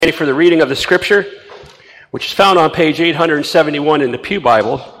For the reading of the scripture, which is found on page 871 in the Pew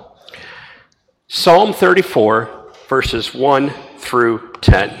Bible, Psalm 34, verses 1 through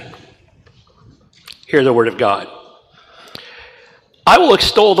 10. Hear the word of God. I will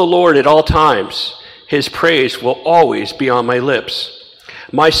extol the Lord at all times. His praise will always be on my lips.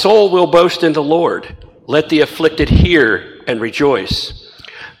 My soul will boast in the Lord. Let the afflicted hear and rejoice.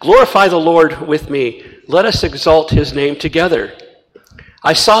 Glorify the Lord with me. Let us exalt his name together.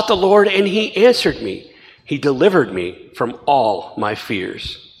 I sought the Lord, and he answered me. He delivered me from all my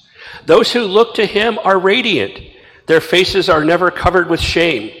fears. Those who look to him are radiant. Their faces are never covered with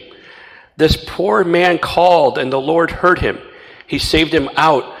shame. This poor man called, and the Lord heard him. He saved him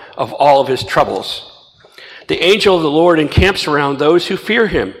out of all of his troubles. The angel of the Lord encamps around those who fear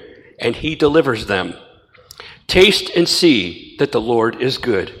him, and he delivers them. Taste and see that the Lord is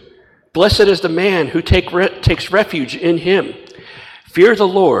good. Blessed is the man who takes refuge in him. Fear the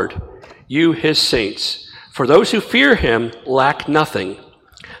Lord, you his saints, for those who fear him lack nothing.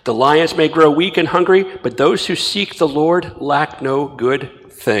 The lions may grow weak and hungry, but those who seek the Lord lack no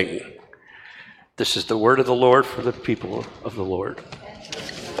good thing. This is the word of the Lord for the people of the Lord.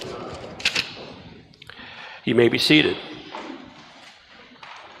 You may be seated.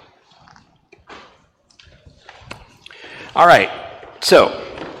 All right, so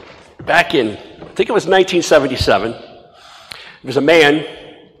back in, I think it was 1977, there was a man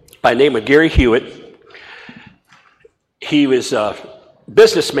by the name of Gary Hewitt. He was a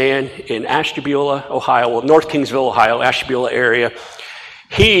businessman in Ashtabula, Ohio, well, North Kingsville, Ohio, Ashtabula area.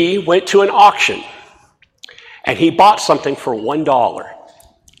 He went to an auction, and he bought something for $1.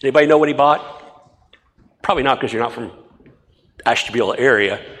 Anybody know what he bought? Probably not, because you're not from Ashtabula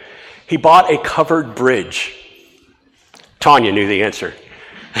area. He bought a covered bridge. Tanya knew the answer.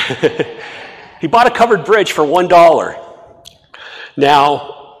 He bought a covered bridge for $1.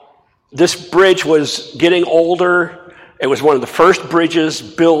 Now, this bridge was getting older. It was one of the first bridges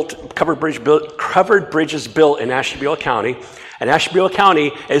built, covered bridges built in Ashtabula County. And Ashtabula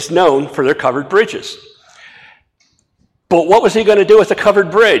County is known for their covered bridges. But what was he going to do with the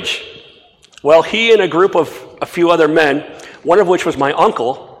covered bridge? Well, he and a group of a few other men, one of which was my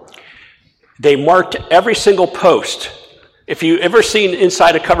uncle, they marked every single post. If you ever seen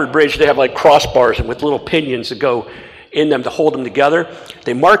inside a covered bridge, they have like crossbars and with little pinions that go in them to hold them together.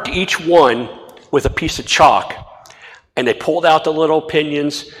 They marked each one with a piece of chalk, and they pulled out the little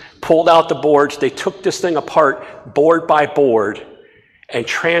pinions, pulled out the boards. They took this thing apart board by board and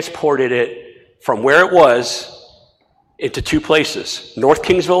transported it from where it was into two places, North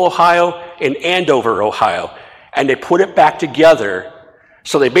Kingsville, Ohio, and Andover, Ohio. And they put it back together.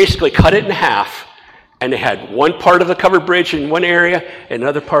 So they basically cut it in half, and they had one part of the covered bridge in one area, and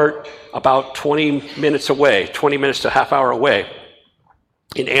another part about 20 minutes away, 20 minutes to a half hour away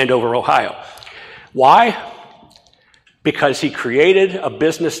in Andover, Ohio. Why? Because he created a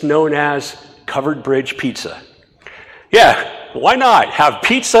business known as Covered Bridge Pizza. Yeah, why not have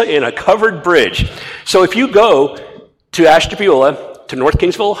pizza in a covered bridge? So if you go to Ashtabula, to North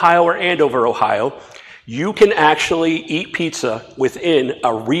Kingsville, Ohio, or Andover, Ohio, you can actually eat pizza within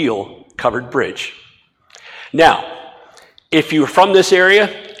a real covered bridge. Now, if you're from this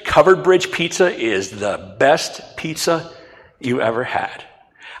area, Covered Bridge Pizza is the best pizza you ever had.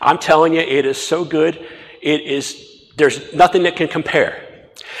 I'm telling you, it is so good. There's nothing that can compare.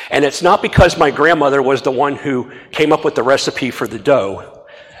 And it's not because my grandmother was the one who came up with the recipe for the dough.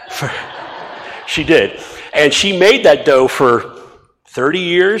 She did. And she made that dough for 30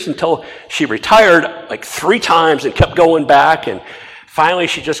 years until she retired like 3 times and kept going back. And finally,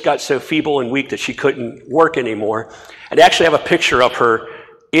 she just got so feeble and weak that she couldn't work anymore. And they actually have a picture of her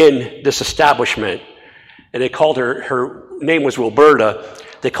in this establishment. And they called her name was Wilberta.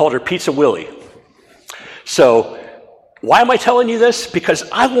 They called her Pizza Willie. So why am I telling you this? Because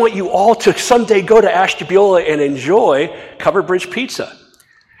I want you all to someday go to Ashtabula and enjoy Covered Bridge Pizza.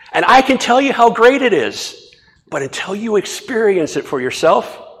 And I can tell you how great it is. But until you experience it for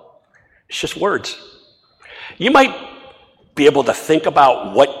yourself, it's just words. You might be able to think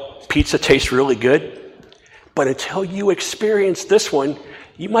about what pizza tastes really good, but until you experience this one,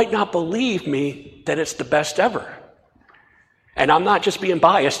 you might not believe me that it's the best ever. And I'm not just being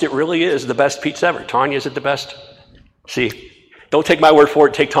biased, it really is the best pizza ever. Tanya, is it the best? See, don't take my word for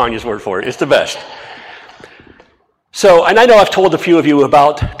it, take Tanya's word for it. It's the best. So, and I know I've told a few of you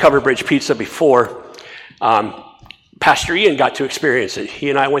about Covered Bridge Pizza before. Pastor Ian got to experience it. He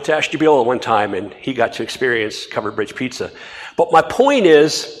and I went to Ashtabula one time, and he got to experience Covered Bridge Pizza. But my point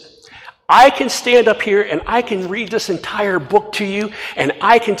is, I can stand up here and I can read this entire book to you, and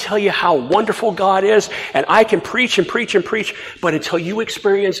I can tell you how wonderful God is, and I can preach and preach and preach, but until you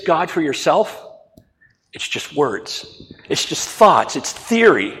experience God for yourself, it's just words. It's just thoughts. It's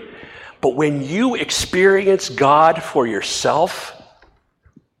theory. But when you experience God for yourself,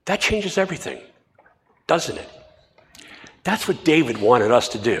 that changes everything, doesn't it? That's what David wanted us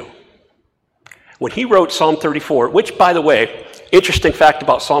to do. When he wrote Psalm 34, which, by the way, interesting fact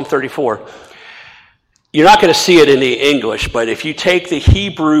about Psalm 34, you're not going to see it in the English, but if you take the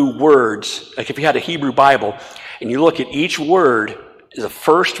Hebrew words, like if you had a Hebrew Bible, and you look at each word, the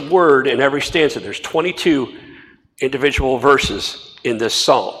first word in every stanza, there's 22 individual verses in this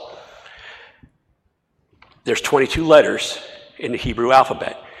psalm. There's 22 letters in the Hebrew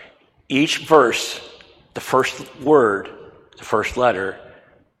alphabet. Each verse, the first word, the first letter,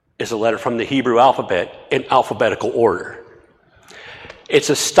 is a letter from the Hebrew alphabet in alphabetical order. It's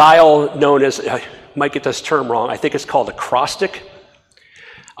a style known as, I might get this term wrong, I think it's called acrostic.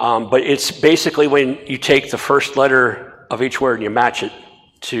 But it's basically when you take the first letter of each word and you match it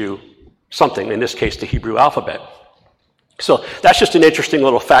to something, in this case the Hebrew alphabet. So that's just an interesting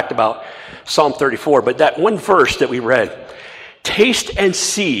little fact about Psalm 34. But that one verse that we read, taste and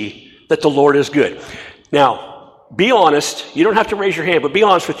see that the Lord is good. Now, be honest. You don't have to raise your hand, but be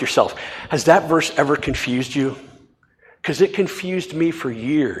honest with yourself. Has that verse ever confused you? Because it confused me for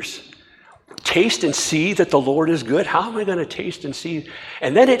years. Taste and see that the Lord is good? How am I going to taste and see?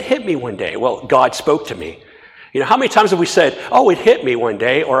 And then it hit me one day. Well, God spoke to me. You know, how many times have we said, oh, it hit me one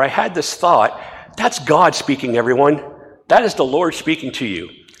day, or I had this thought? That's God speaking, everyone. That is the Lord speaking to you.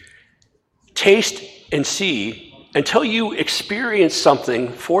 Taste and see. Until you experience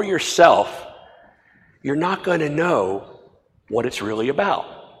something for yourself, you're not going to know what it's really about.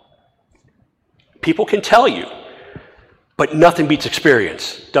 People can tell you, but nothing beats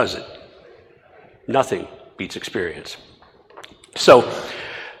experience, does it? Nothing beats experience. So,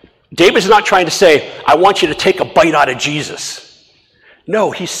 David's not trying to say, I want you to take a bite out of Jesus.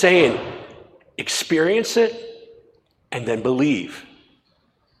 No, he's saying, experience it and then believe.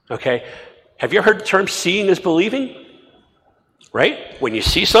 Okay? Have you ever heard the term seeing is believing? Right? When you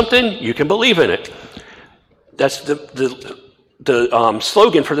see something, you can believe in it. That's the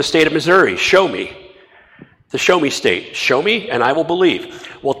slogan for the state of Missouri, show me. The show me state. Show me and I will believe.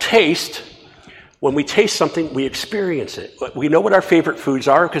 Well, taste, when we taste something, we experience it. We know what our favorite foods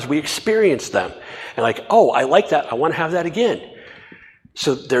are because we experience them. And like, oh, I like that. I want to have that again.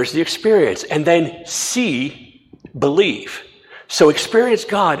 So there's the experience. And then see, believe. So experience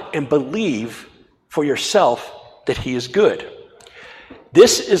God and believe for yourself that He is good.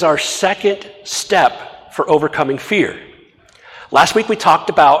 This is our second step for overcoming fear. Last week we talked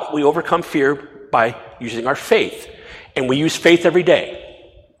about we overcome fear by using our faith. And we use faith every day.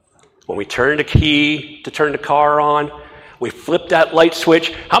 When we turn the key to turn the car on, we flip that light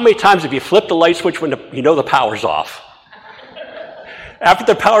switch. How many times have you flipped the light switch when you know the power's off? After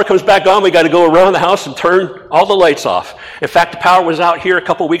the power comes back on, we got to go around the house and turn all the lights off. In fact, the power was out here a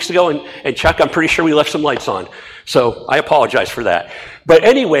couple weeks ago, and Chuck, I'm pretty sure we left some lights on. So I apologize for that. But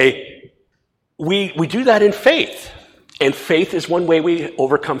anyway, we do that in faith. And faith is one way we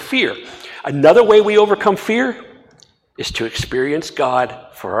overcome fear. Another way we overcome fear is to experience God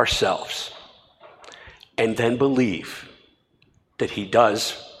for ourselves and then believe that He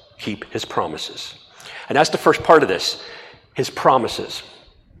does keep His promises. And that's the first part of this, His promises.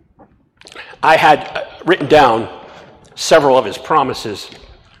 I had written down several of His promises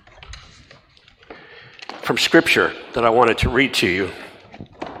from Scripture that I wanted to read to you.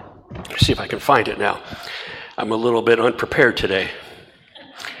 Let's see if I can find it now. I'm a little bit unprepared today.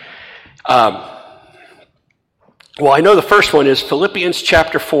 Well, I know the first one is Philippians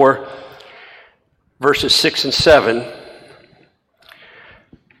chapter 4, verses 6 and 7.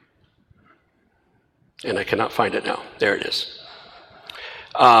 And I cannot find it now. There it is.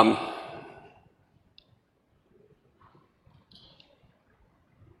 Oh,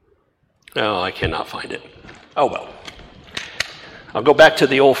 I cannot find it. Oh, well. I'll go back to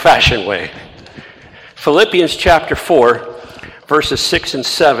the old-fashioned way. Philippians chapter 4, verses 6 and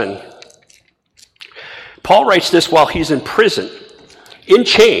 7. Paul writes this while he's in prison, in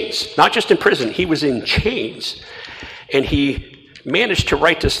chains, not just in prison, he was in chains. And he managed to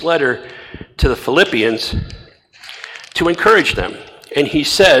write this letter to the Philippians to encourage them. And he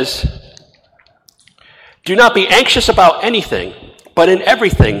says, do not be anxious about anything, but in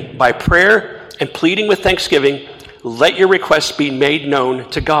everything, by prayer and pleading with thanksgiving, let your requests be made known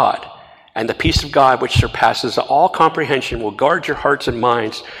to God. And the peace of God, which surpasses all comprehension, will guard your hearts and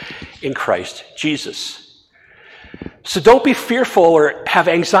minds in Christ Jesus. So don't be fearful or have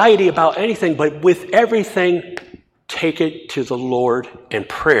anxiety about anything, but with everything, take it to the Lord in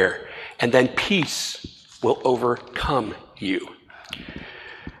prayer, and then peace will overcome you.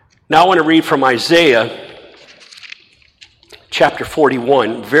 Now I want to read from Isaiah chapter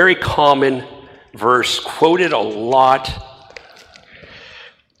 41, very common verse, quoted a lot.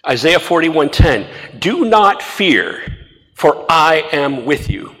 Isaiah 41:10, do not fear, for I am with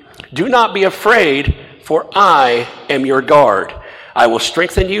you. Do not be afraid, for I am your guard. I will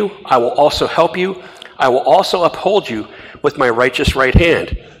strengthen you. I will also help you. I will also uphold you with my righteous right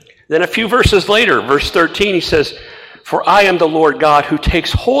hand. Then a few verses later, verse 13, he says, for I am the Lord God who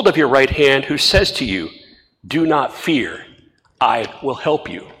takes hold of your right hand, who says to you, do not fear, I will help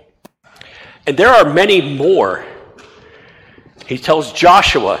you. And there are many more. He tells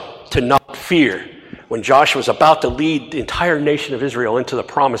Joshua to not fear when Joshua was about to lead the entire nation of Israel into the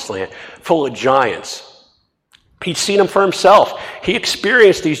promised land, full of giants. He'd seen them for himself. He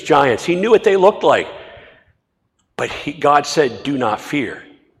experienced these giants. He knew what they looked like. But God said, do not fear,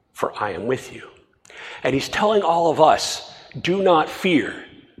 for I am with you. And he's telling all of us, do not fear,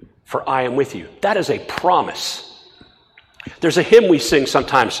 for I am with you. That is a promise. There's a hymn we sing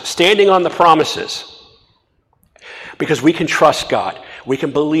sometimes, Standing on the Promises, because we can trust God. We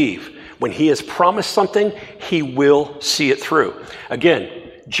can believe when he has promised something, he will see it through.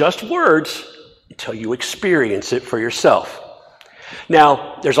 Again, just words until you experience it for yourself.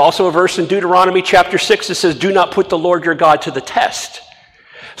 Now, there's also a verse in Deuteronomy chapter 6 that says, do not put the Lord your God to the test.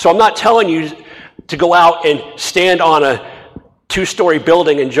 So I'm not telling you to go out and stand on a 2-story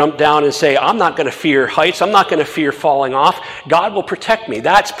building and jump down and say, I'm not going to fear heights. I'm not going to fear falling off. God will protect me.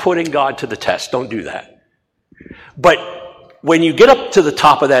 That's putting God to the test. Don't do that. But when you get up to the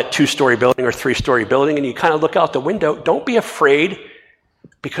top of that 2-story building or 3-story building and you kind of look out the window, don't be afraid,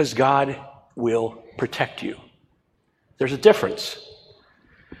 because God will protect you. There's a difference.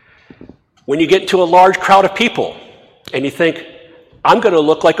 When you get into a large crowd of people and you think, I'm going to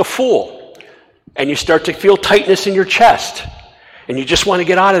look like a fool, and you start to feel tightness in your chest, and you just want to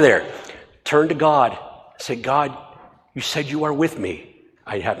get out of there, turn to God. Say, God, you said you are with me.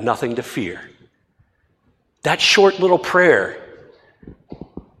 I have nothing to fear. That short little prayer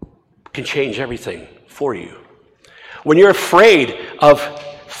can change everything for you. When you're afraid of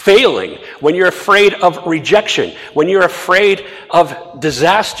failing, when you're afraid of rejection, when you're afraid of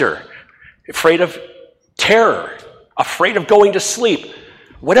disaster, afraid of terror, afraid of going to sleep,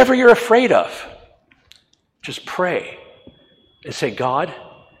 whatever you're afraid of, just pray and say, God,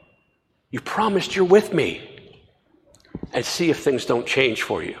 you promised you're with me, and see if things don't change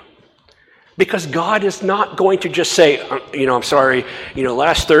for you. Because God is not going to just say, I'm sorry,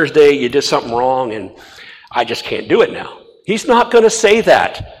 last Thursday you did something wrong and I just can't do it now. He's not going to say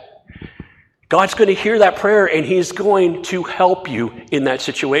that. God's going to hear that prayer, and he's going to help you in that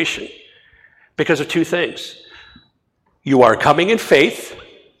situation because of 2 things. You are coming in faith,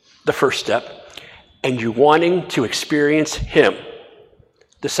 the first step, and you wanting to experience him,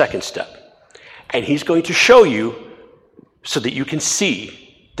 the second step. And he's going to show you so that you can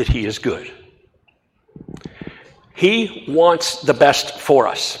see that he is good. He wants the best for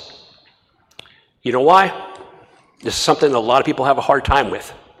us. You know why? This is something that a lot of people have a hard time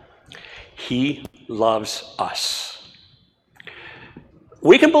with. He loves us.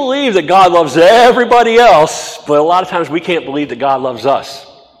 We can believe that God loves everybody else, but a lot of times we can't believe that God loves us.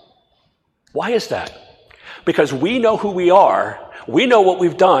 Why is that? Because we know who we are. We know what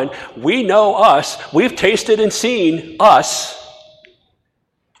we've done. We know us. We've tasted and seen us.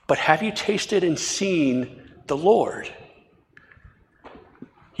 But have you tasted and seen the Lord?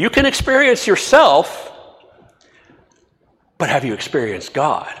 You can experience yourself, but have you experienced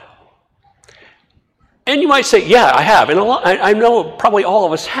God? And you might say, yeah, I have. And I know probably all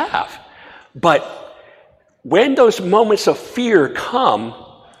of us have. But when those moments of fear come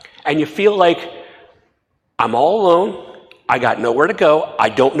and you feel like, I'm all alone, I got nowhere to go, I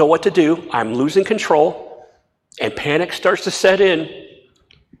don't know what to do, I'm losing control, and panic starts to set in,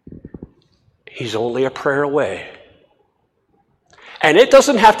 he's only a prayer away. And it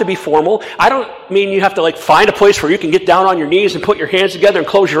doesn't have to be formal. I don't mean you have to find a place where you can get down on your knees and put your hands together and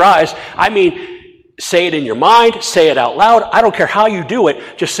close your eyes. I mean, say it in your mind, say it out loud. I don't care how you do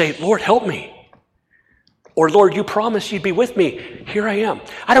it. Just say, Lord, help me. Or, Lord, you promised you'd be with me. Here I am.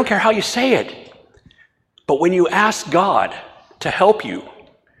 I don't care how you say it. But when you ask God to help you,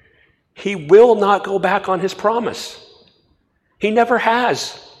 he will not go back on his promise. He never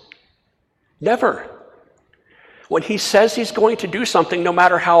has. Never. When he says he's going to do something, no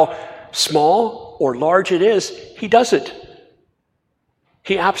matter how small or large it is, he does it.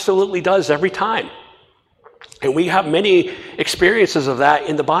 He absolutely does every time. And we have many experiences of that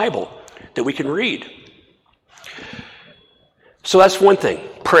in the Bible that we can read. So that's one thing,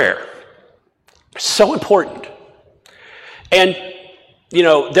 prayer. So important. And,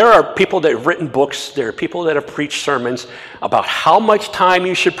 there are people that have written books, there are people that have preached sermons about how much time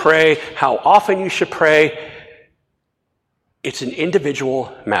you should pray, how often you should pray. It's an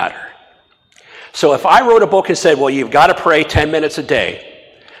individual matter. So if I wrote a book and said, well, you've got to pray 10 minutes a day,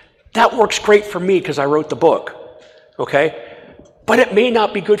 that works great for me because I wrote the book, okay? But it may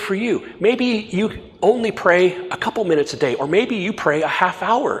not be good for you. Maybe you only pray a couple minutes a day, or maybe you pray a half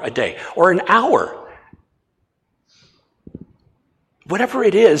hour a day, or an hour. Whatever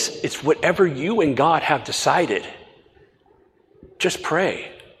it is, it's whatever you and God have decided. Just pray.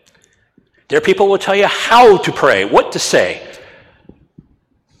 There are people who will tell you how to pray, what to say.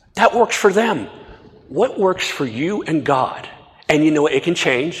 That works for them. What works for you and God? And it can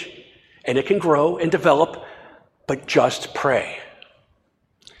change, and it can grow and develop, but just pray.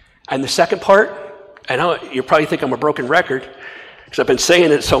 And the second part, I know you probably think I'm a broken record because I've been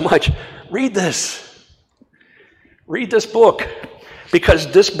saying it so much. Read this. Read this book,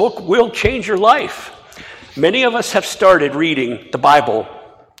 because this book will change your life. Many of us have started reading the Bible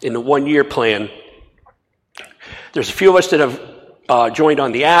in the 1-year plan. There's a few of us that have joined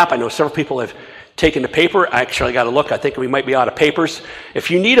on the app. I know several people have taken the paper. I actually got to look. I think we might be out of papers. If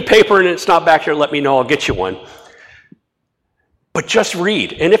you need a paper and it's not back here, let me know. I'll get you one. But just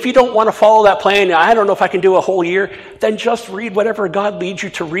read. And if you don't want to follow that plan, I don't know if I can do a whole year, then just read whatever God leads you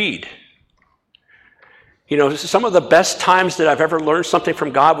to read. Some of the best times that I've ever learned something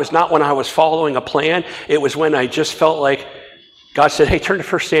from God was not when I was following a plan. It was when I just felt like God said, hey, turn to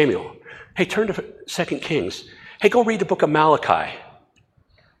 1 Samuel. Hey, turn to 2 Kings. Hey, go read the book of Malachi.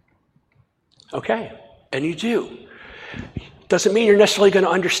 Okay, and you do. Doesn't mean you're necessarily going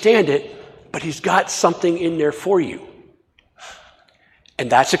to understand it, but he's got something in there for you. And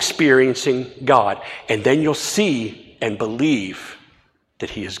that's experiencing God. And then you'll see and believe that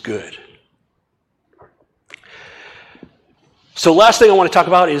he is good. So last thing I want to talk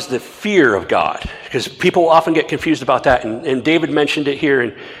about is the fear of God, because people often get confused about that. And David mentioned it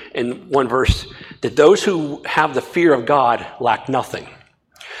here in one verse, that those who have the fear of God lack nothing.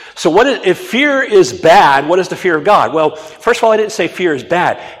 So if fear is bad, what is the fear of God? Well, first of all, I didn't say fear is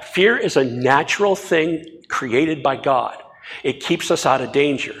bad. Fear is a natural thing created by God. It keeps us out of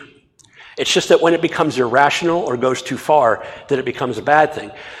danger. It's just that when it becomes irrational or goes too far, that it becomes a bad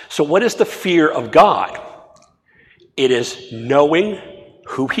thing. So what is the fear of God? It is knowing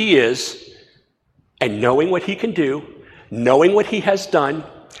who he is and knowing what he can do, knowing what he has done,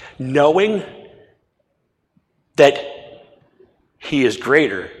 knowing that he is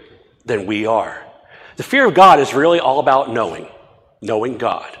greater than we are. The fear of God is really all about knowing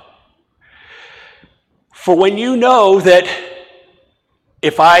God. For when you know that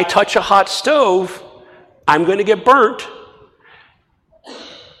if I touch a hot stove, I'm going to get burnt,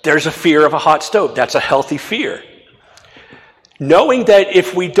 there's a fear of a hot stove. That's a healthy fear. Knowing that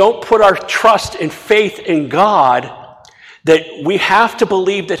if we don't put our trust and faith in God, that we have to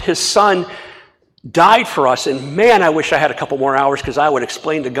believe that his son died for us. And man, I wish I had a couple more hours because I would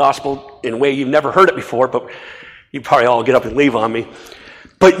explain the gospel in a way you've never heard it before, but you probably all get up and leave on me.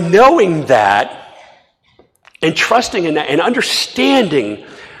 But knowing that and trusting in that and understanding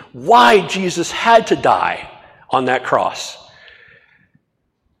why Jesus had to die on that cross,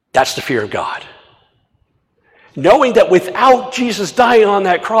 that's the fear of God. Knowing that without Jesus dying on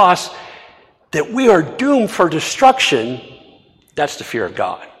that cross, that we are doomed for destruction, that's the fear of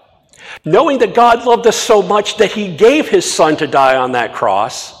God. Knowing that God loved us so much that he gave his son to die on that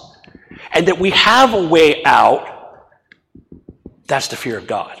cross, and that we have a way out, that's the fear of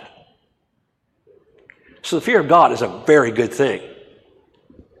God. So the fear of God is a very good thing.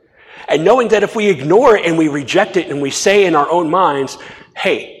 And knowing that if we ignore it and we reject it and we say in our own minds,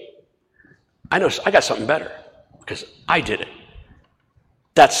 hey, I got something better because I did it.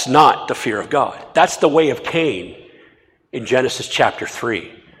 That's not the fear of God. That's the way of Cain in Genesis chapter 3,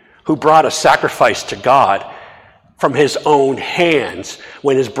 who brought a sacrifice to God from his own hands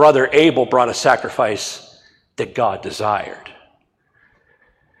when his brother Abel brought a sacrifice that God desired.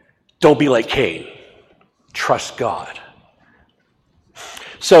 Don't be like Cain. Trust God.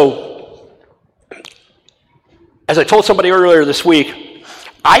 So, as I told somebody earlier this week,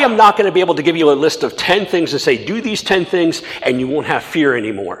 I am not going to be able to give you a list of 10 things and say, do these 10 things and you won't have fear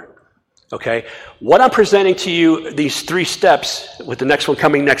anymore. Okay? What I'm presenting to you, these 3 steps, with the next one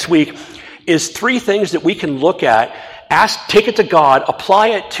coming next week, is 3 things that we can look at, take it to God, apply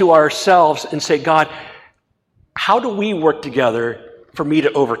it to ourselves, and say, God, how do we work together for me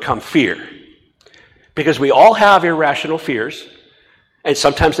to overcome fear? because we all have irrational fears, and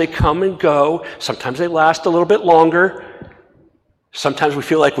sometimes they come and go. Sometimes they last a little bit longer. Sometimes we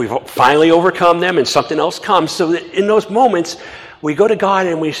feel like we've finally overcome them and something else comes. So that in those moments, we go to God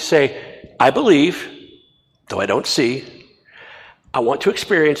and we say, I believe, though I don't see. I want to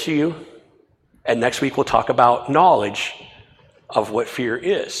experience you. And next week we'll talk about knowledge of what fear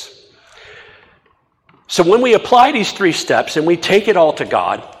is. So when we apply these 3 steps and we take it all to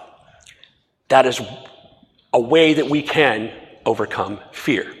God, that is a way that we can overcome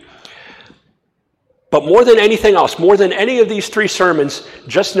fear. But more than anything else, more than any of these 3 sermons,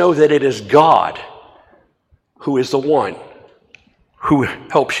 just know that it is God who is the one who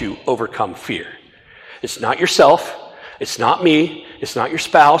helps you overcome fear. It's not yourself. It's not me. It's not your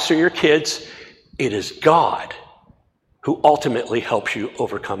spouse or your kids. It is God who ultimately helps you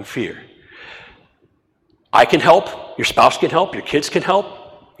overcome fear. I can help. Your spouse can help. Your kids can help.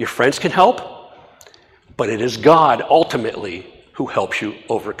 Your friends can help. But it is God ultimately who helps you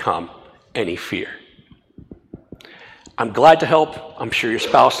overcome any fear. I'm glad to help. I'm sure your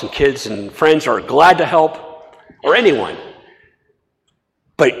spouse and kids and friends are glad to help, or anyone.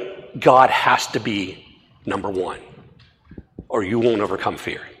 But God has to be number 1, or you won't overcome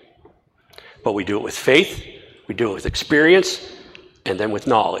fear. But we do it with faith, we do it with experience, and then with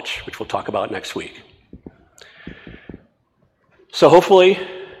knowledge, which we'll talk about next week. So hopefully,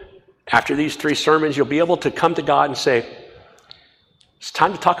 after these 3 sermons, you'll be able to come to God and say, it's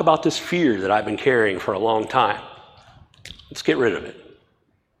time to talk about this fear that I've been carrying for a long time. Let's get rid of it.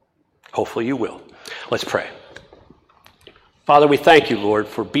 Hopefully you will. Let's pray. Father, we thank you, Lord,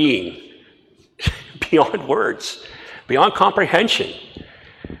 for being beyond words, beyond comprehension.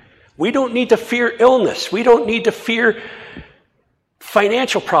 We don't need to fear illness. We don't need to fear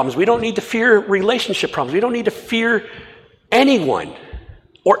financial problems. We don't need to fear relationship problems. We don't need to fear anyone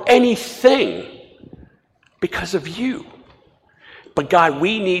or anything because of you. But God,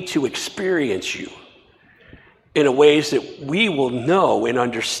 we need to experience you in a ways that we will know and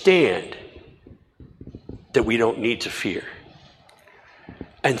understand that we don't need to fear.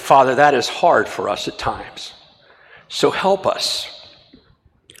 And Father, that is hard for us at times. So help us.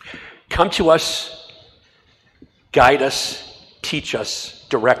 Come to us, guide us, teach us,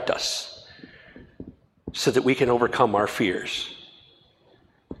 direct us, so that we can overcome our fears.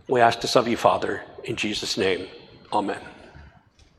 We ask this of you, Father, in Jesus' name. Amen.